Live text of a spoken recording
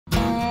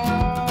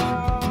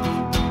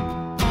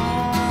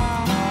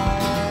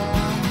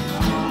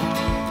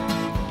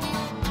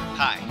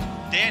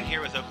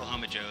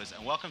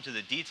welcome to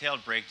the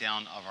detailed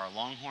breakdown of our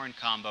Longhorn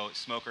Combo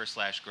smoker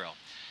slash grill.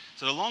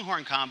 So the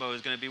Longhorn Combo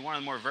is going to be one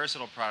of the more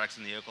versatile products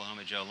in the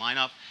Oklahoma Joe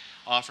lineup,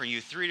 offering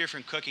you 3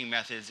 different cooking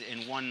methods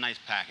in one nice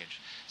package.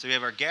 So we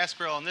have our gas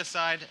grill on this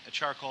side, a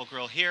charcoal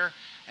grill here,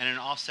 and an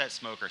offset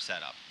smoker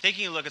setup.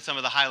 Taking a look at some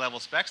of the high-level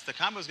specs, the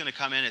combo is going to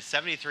come in at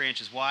 73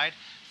 inches wide,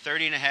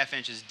 30.5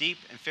 inches deep,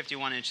 and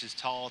 51 inches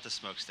tall at the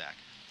smokestack.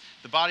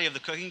 The body of the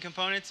cooking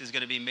components is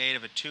going to be made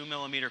of a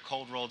 2mm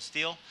cold rolled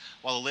steel,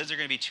 while the lids are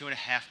going to be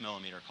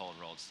 2.5mm cold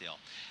rolled steel.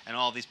 And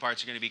all of these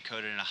parts are going to be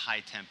coated in a high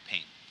temp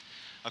paint.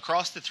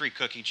 Across the 3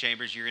 cooking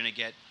chambers, you're going to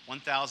get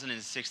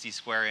 1,060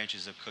 square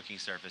inches of cooking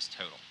surface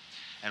total.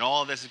 And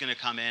all of this is going to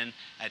come in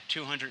at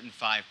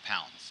 205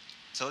 pounds.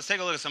 So let's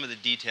take a look at some of the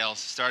details,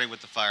 starting with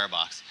the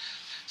firebox.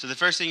 So the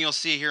first thing you'll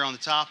see here on the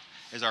top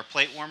is our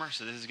plate warmer.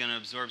 So this is going to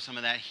absorb some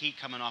of that heat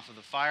coming off of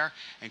the fire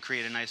and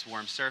create a nice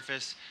warm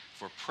surface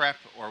for prep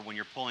or when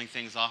you're pulling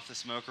things off the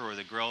smoker or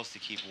the grills to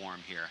keep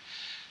warm here.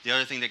 The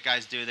other thing that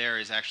guys do there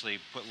is actually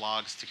put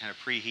logs to kind of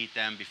preheat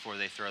them before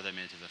they throw them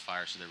into the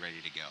fire so they're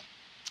ready to go.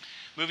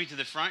 Moving to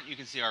the front, you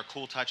can see our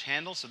cool touch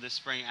handle. So this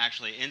spring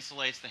actually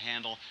insulates the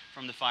handle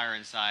from the fire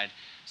inside.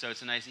 So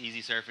it's a nice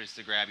easy surface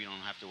to grab. You don't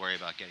have to worry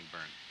about getting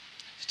burned.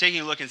 So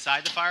taking a look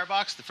inside the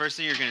firebox, the first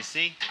thing you're going to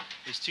see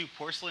is 2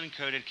 porcelain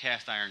coated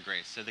cast iron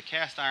grates. So the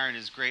cast iron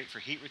is great for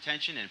heat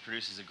retention and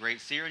produces a great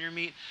sear on your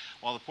meat,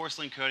 while the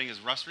porcelain coating is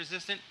rust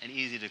resistant and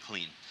easy to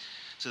clean.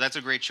 So that's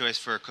a great choice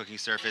for a cooking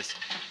surface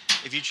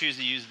if you choose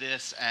to use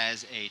this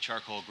as a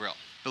charcoal grill.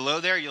 Below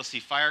there you'll see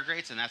fire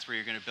grates, and that's where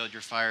you're going to build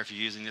your fire if you're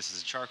using this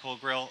as a charcoal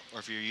grill or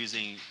if you're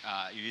using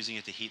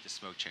it to heat the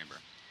smoke chamber.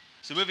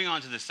 So moving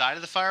on to the side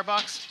of the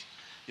firebox,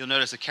 you'll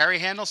notice a carry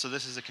handle, so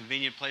this is a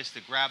convenient place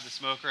to grab the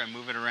smoker and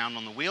move it around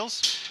on the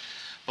wheels.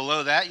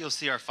 Below that, you'll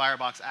see our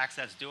firebox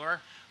access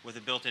door with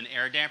a built-in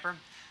air damper.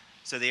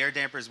 So the air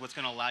damper is what's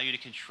going to allow you to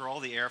control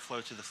the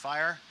airflow to the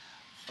fire,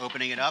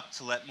 opening it up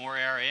to let more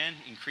air in,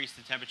 increase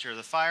the temperature of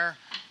the fire,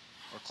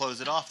 or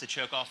close it off to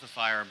choke off the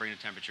fire and bring the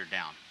temperature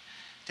down.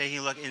 Taking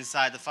a look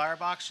inside the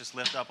firebox, just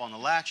lift up on the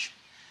latch,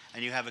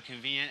 and you have a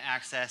convenient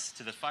access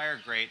to the fire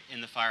grate in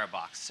the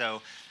firebox.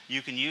 So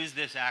you can use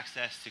this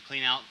access to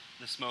clean out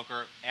the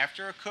smoker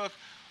after a cook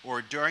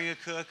or during a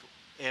cook.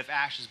 If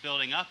ash is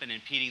building up and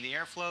impeding the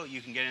airflow,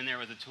 you can get in there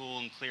with a tool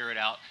and clear it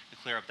out to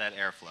clear up that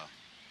airflow.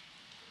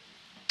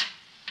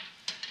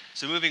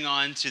 So moving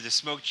on to the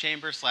smoke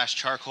chamber slash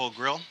charcoal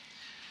grill.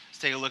 Let's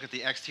take a look at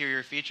the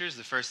exterior features.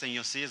 The first thing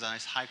you'll see is a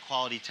nice high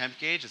quality temp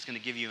gauge. It's going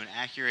to give you an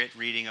accurate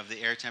reading of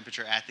the air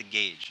temperature at the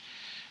gauge.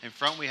 In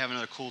front we have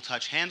another cool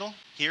touch handle.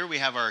 Here we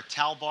have our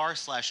towel bar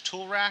slash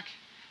tool rack.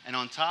 And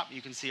on top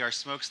you can see our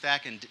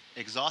smokestack and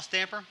exhaust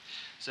damper.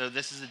 So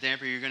this is the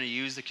damper you're going to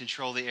use to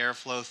control the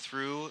airflow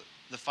through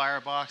the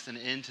firebox and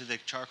into the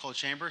charcoal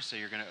chamber. So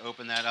you're going to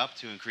open that up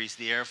to increase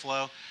the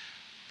airflow,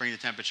 bring the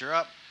temperature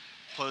up,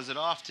 close it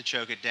off to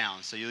choke it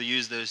down. So you'll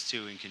use those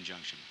 2 in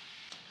conjunction.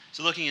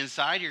 So looking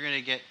inside, you're going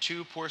to get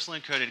 2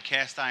 porcelain coated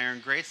cast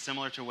iron grates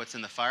similar to what's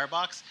in the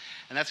firebox,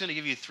 and that's going to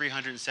give you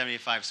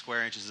 375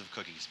 square inches of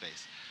cooking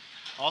space.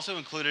 Also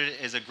included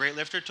is a grate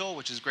lifter tool,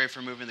 which is great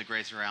for moving the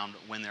grates around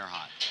when they're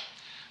hot.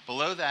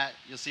 Below that,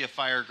 you'll see a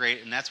fire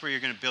grate, and that's where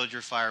you're going to build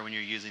your fire when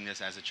you're using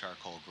this as a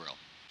charcoal grill.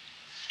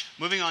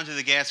 Moving on to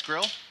the gas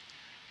grill,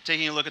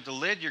 taking a look at the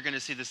lid, you're going to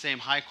see the same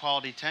high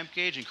quality temp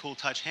gauge and cool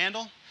touch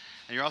handle,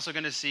 and you're also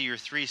going to see your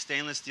 3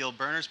 stainless steel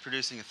burners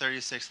producing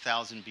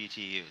 36,000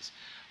 BTUs.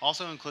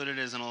 Also included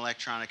is an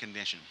electronic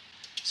ignition.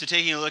 So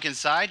taking a look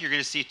inside, you're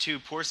going to see 2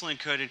 porcelain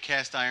coated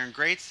cast iron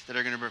grates that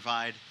are going to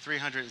provide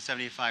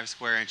 375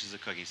 square inches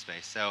of cooking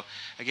space. So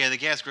again, the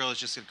gas grill is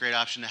just a great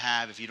option to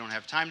have if you don't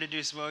have time to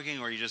do smoking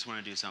or you just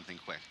want to do something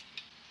quick.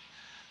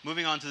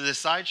 Moving on to this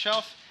side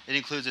shelf, it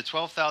includes a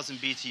 12,000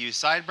 BTU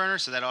sideburner,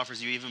 so that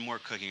offers you even more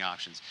cooking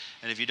options.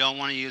 And if you don't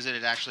want to use it,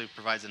 it actually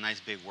provides a nice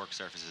big work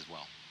surface as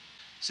well.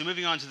 So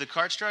moving on to the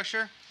cart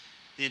structure,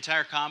 the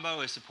entire combo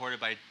is supported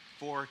by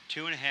 4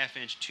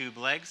 2.5-inch tube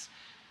legs.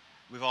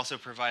 We've also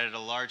provided a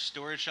large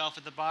storage shelf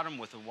at the bottom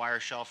with a wire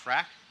shelf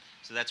rack.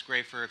 So that's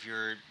great for if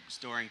you're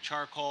storing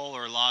charcoal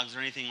or logs or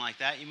anything like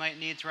that you might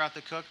need throughout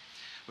the cook.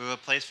 We have a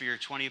place for your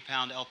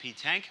 20-pound LP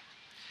tank.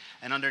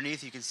 And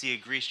underneath you can see a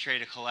grease tray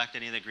to collect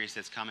any of the grease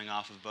that's coming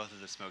off of both of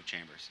the smoke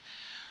chambers.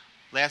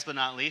 Last but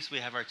not least, we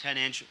have our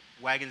 10-inch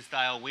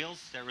wagon-style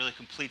wheels that really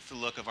completes the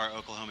look of our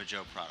Oklahoma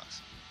Joe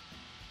products.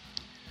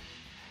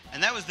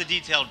 And that was the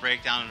detailed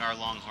breakdown in our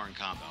Longhorn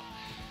Combo.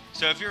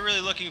 So if you're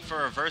really looking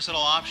for a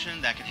versatile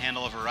option that can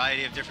handle a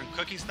variety of different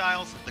cooking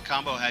styles, the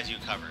combo has you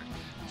covered.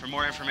 For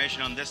more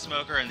information on this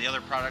smoker and the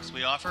other products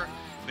we offer,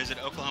 visit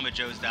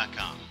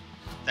oklahomajoes.com.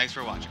 Thanks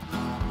for watching.